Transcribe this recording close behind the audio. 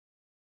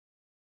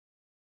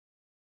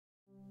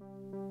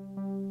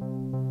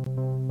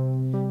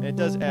it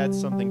does add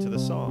something to the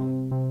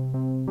song.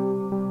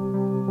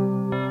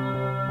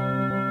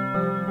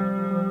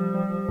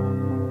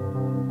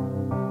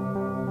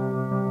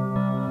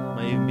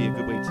 Might even be a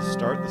good way to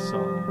start the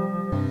song.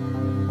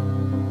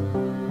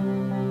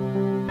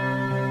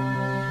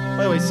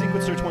 By the way,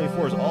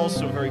 Seq24 is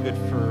also very good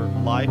for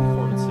live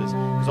performances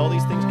because all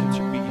these things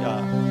can be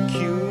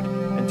cued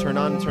and turned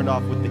on and turned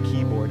off with the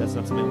keyboard. That's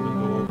not something we're going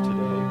to go over today.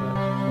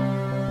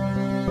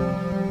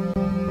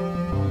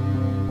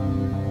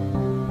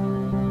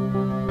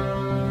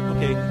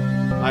 Okay,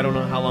 I don't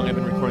know how long I've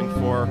been recording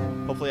for.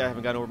 Hopefully I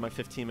haven't gone over my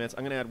 15 minutes.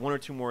 I'm going to add one or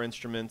two more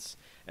instruments.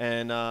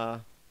 And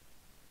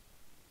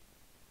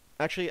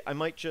actually, I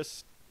might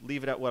just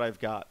leave it at what I've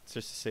got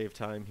just to save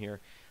time here.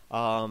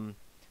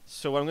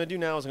 So what I'm going to do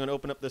now is I'm going to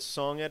open up this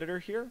song editor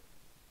here.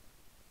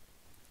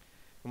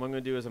 And what I'm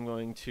going to do is I'm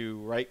going to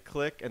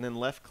right-click and then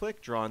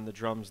left-click, draw in the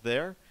drums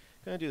there.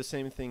 I'm going to do the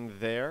same thing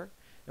there.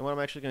 And what I'm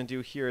actually going to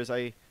do here is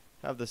I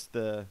have this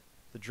the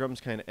drums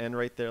kind of end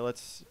right there.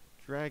 Let's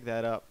drag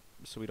that up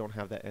so we don't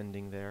have that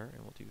ending there.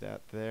 And we'll do that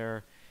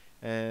there.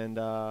 And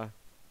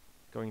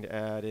going to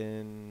add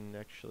in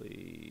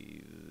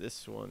actually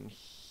this one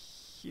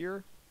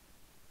here.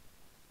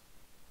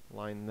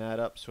 Line that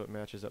up so it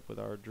matches up with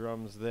our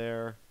drums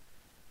there.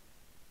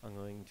 I'm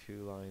going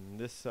to line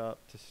this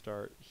up to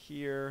start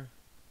here.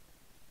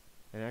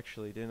 And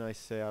actually, didn't I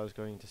say I was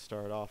going to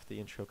start off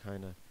the intro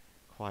kind of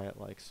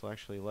quiet-like? So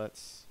actually,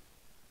 let's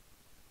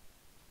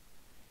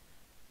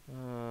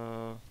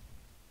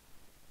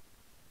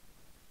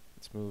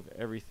move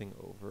everything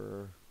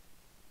over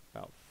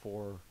about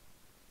four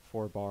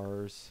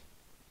bars.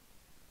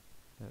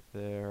 That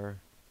there.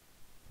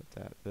 Put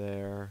that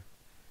there.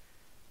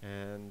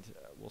 And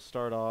we'll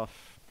start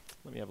off.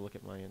 Let me have a look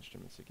at my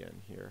instruments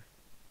again here.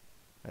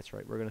 That's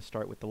right, we're going to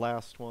start with the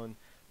last one.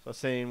 So I was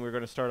saying we're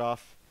going to start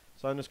off.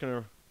 So I'm just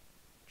going to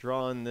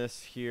draw in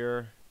this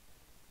here.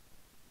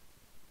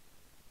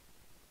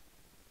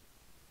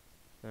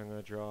 And I'm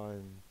going to draw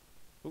in,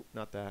 oop,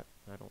 not that.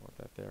 I don't want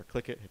that there.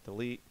 Click it, hit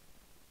delete.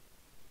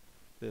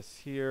 This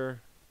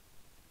here.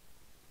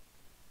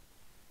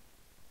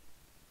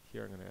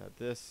 Here I'm going to add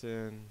this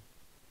in.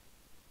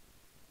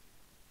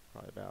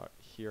 Probably about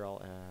here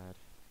I'll add.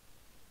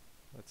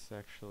 Let's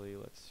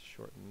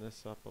shorten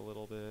this up a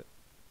little bit.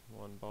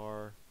 One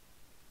bar.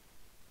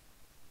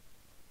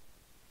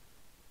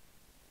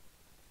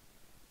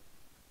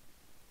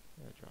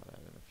 I draw that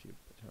in a few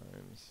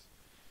times.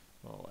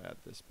 I'll add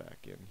this back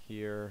in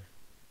here.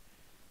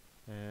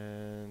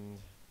 And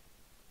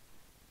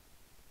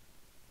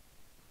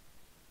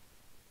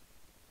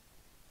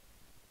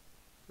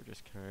we're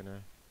just kind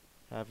of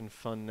having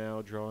fun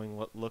now drawing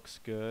what looks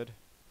good.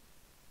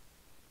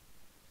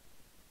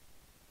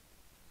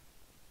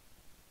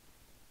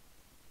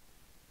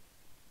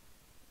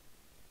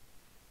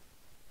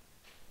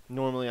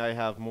 Normally I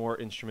have more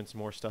instruments,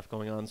 more stuff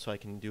going on, so I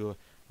can do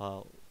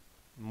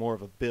more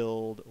of a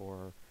build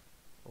or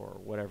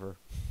whatever.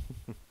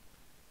 And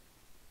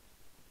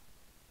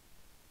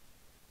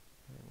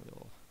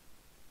we'll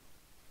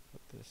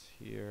put this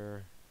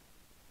here,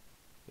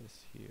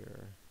 this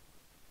here,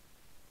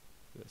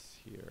 this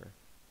here.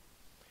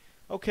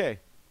 Okay,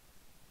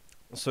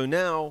 so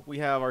now we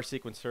have our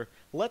sequencer.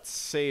 Let's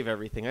save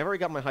everything. I've already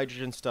got my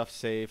hydrogen stuff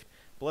saved,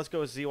 but let's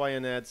go with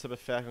ZYN add sub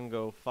effect and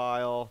go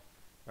File.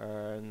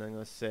 And then I'm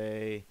going to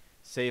say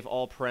save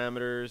all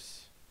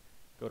parameters.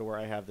 Go to where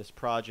I have this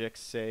project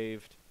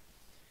saved.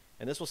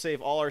 And this will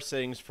save all our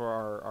settings for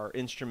our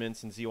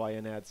instruments and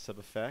ZYN add sub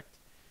effect.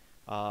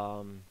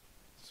 So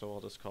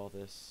I'll just call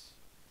this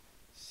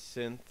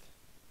synth.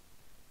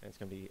 And it's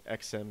going to be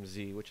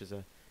XMZ, which is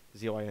a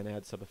ZYN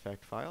add sub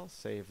effect file.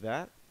 Save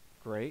that.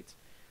 Great.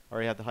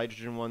 Already had the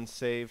hydrogen one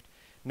saved.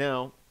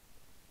 Now,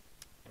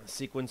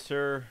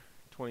 sequencer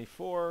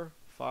 24,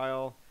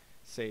 file.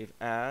 Save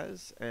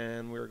as,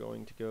 and we're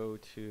going to go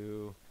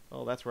to,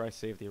 oh, that's where I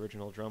saved the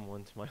original drum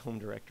one, to my home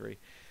directory.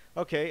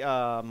 Okay,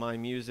 my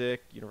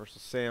music, universal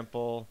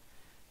sample,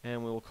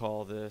 and we will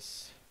call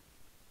this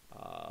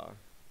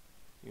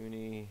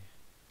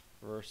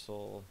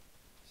universal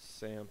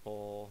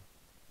sample,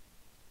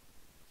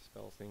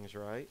 spell things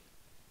right,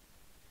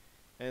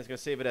 and it's going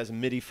to save it as a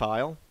MIDI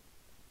file.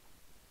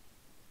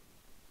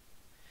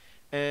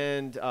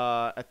 And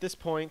at this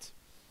point,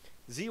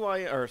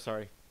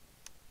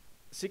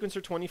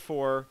 Sequencer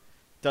 24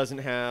 doesn't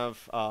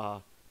have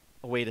a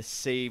way to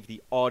save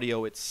the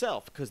audio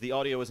itself because the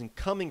audio isn't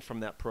coming from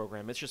that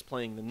program. It's just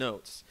playing the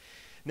notes.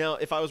 Now,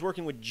 if I was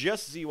working with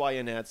just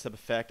ZYN add sub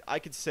effect, I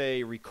could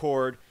say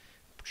record,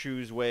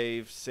 choose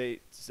wave, say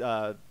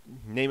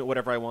name it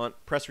whatever I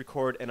want, press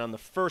record, and on the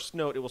first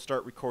note, it will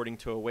start recording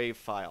to a wave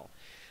file.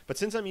 But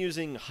since I'm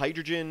using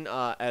Hydrogen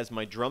as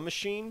my drum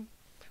machine,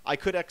 I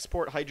could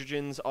export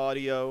Hydrogen's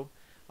audio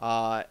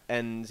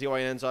and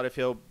ZYN's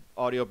audio,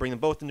 bring them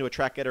both into a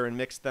track editor and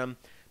mix them.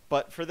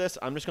 But for this,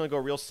 I'm just going to go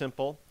real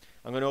simple.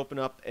 I'm going to open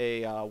up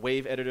a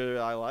wave editor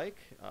that I like.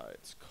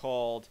 It's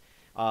called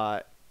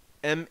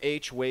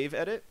MH Wave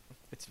Edit.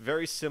 It's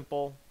very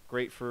simple,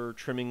 great for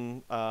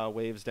trimming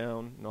waves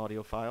down in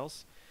audio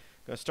files.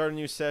 going to start a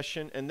new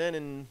session, and then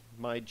in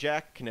my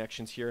jack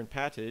connections here in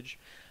Pattage,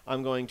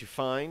 I'm going to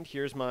find,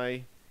 here's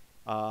my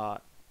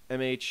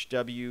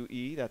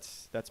MHWE,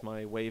 that's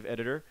my wave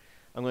editor.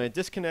 I'm going to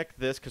disconnect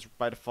this because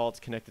by default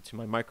it's connected to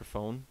my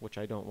microphone, which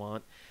I don't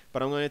want.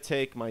 But I'm going to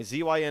take my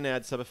ZYN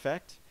add sub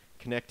effect,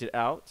 connect it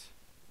out,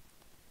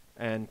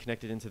 and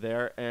connect it into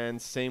there.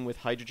 And same with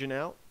hydrogen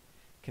out,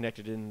 connect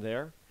it in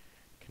there,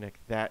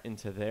 connect that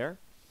into there.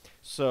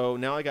 So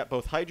now I got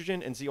both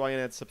hydrogen and ZYN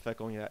add sub effect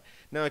going at that.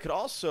 Now I could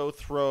also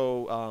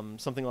throw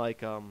something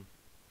like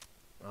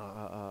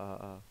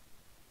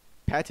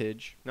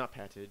Pattage, not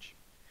Pattage,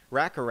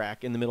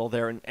 Rack in the middle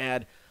there and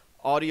add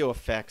audio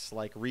effects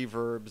like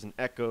reverbs and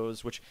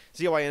echoes, which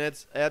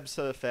ZYN add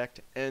sub effect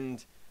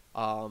and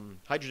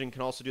hydrogen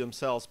can also do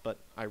themselves, but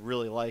I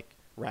really like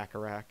Rack.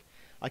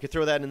 I could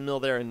throw that in the middle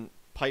there and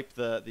pipe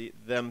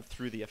them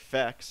through the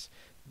effects,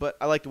 but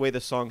I like the way the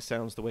song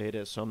sounds the way it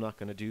is, so I'm not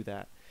going to do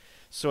that.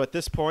 So at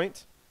this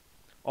point,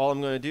 all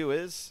I'm going to do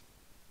is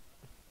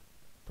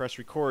press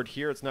record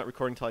here. It's not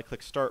recording until I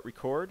click start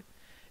record,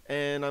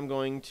 and I'm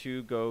going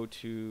to go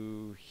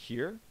to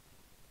here.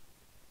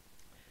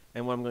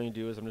 And what I'm going to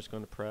do is I'm just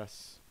going to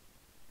press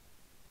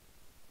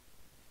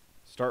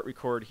start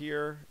record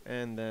here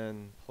and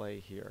then play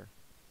here.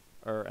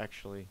 Or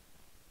actually,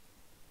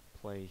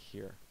 play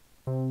here.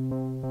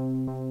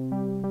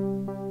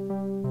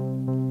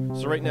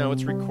 So right now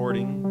it's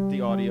recording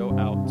the audio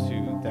out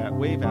to that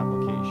wave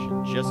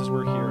application just as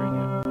we're hearing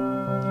it.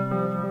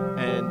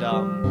 And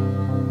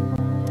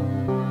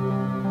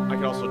I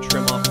could also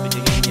trim off the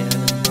beginning again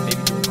and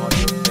maybe do an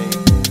audio fade.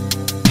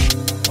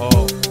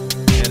 Oh.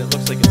 And it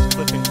looks like it's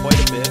clipping quite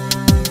a bit,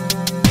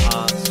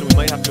 so we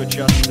might have to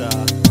adjust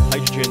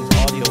hydrogen's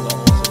audio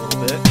levels a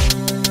little bit.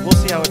 We'll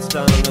see how it's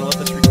done. I'm going to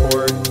let this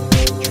record,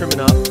 trim it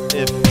up.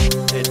 If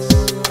it's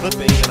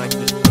clipping, then I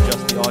can just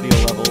adjust the audio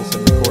levels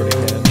and record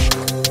again.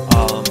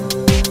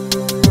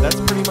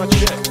 That's pretty much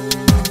it.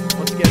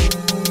 Once again,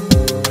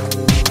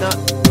 not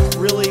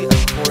really a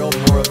tutorial,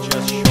 more of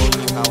just showing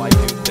you how I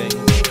do things.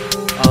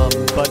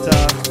 But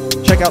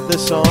check out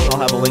this song.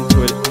 I'll have a link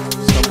to it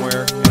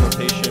somewhere,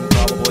 annotation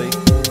probably.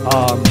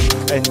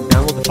 And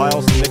download the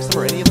files and mix them,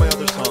 or any of my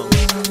other songs.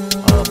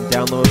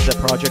 Download the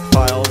project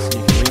files, and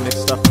you can remix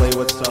stuff, play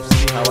with stuff,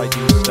 see how I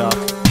do stuff.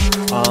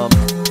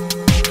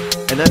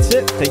 And that's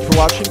it. Thank you for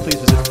watching. Please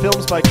visit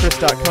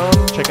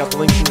filmsbychris.com. Check out the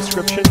links in the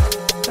description.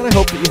 And I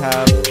hope that you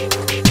have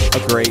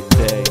a great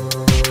day.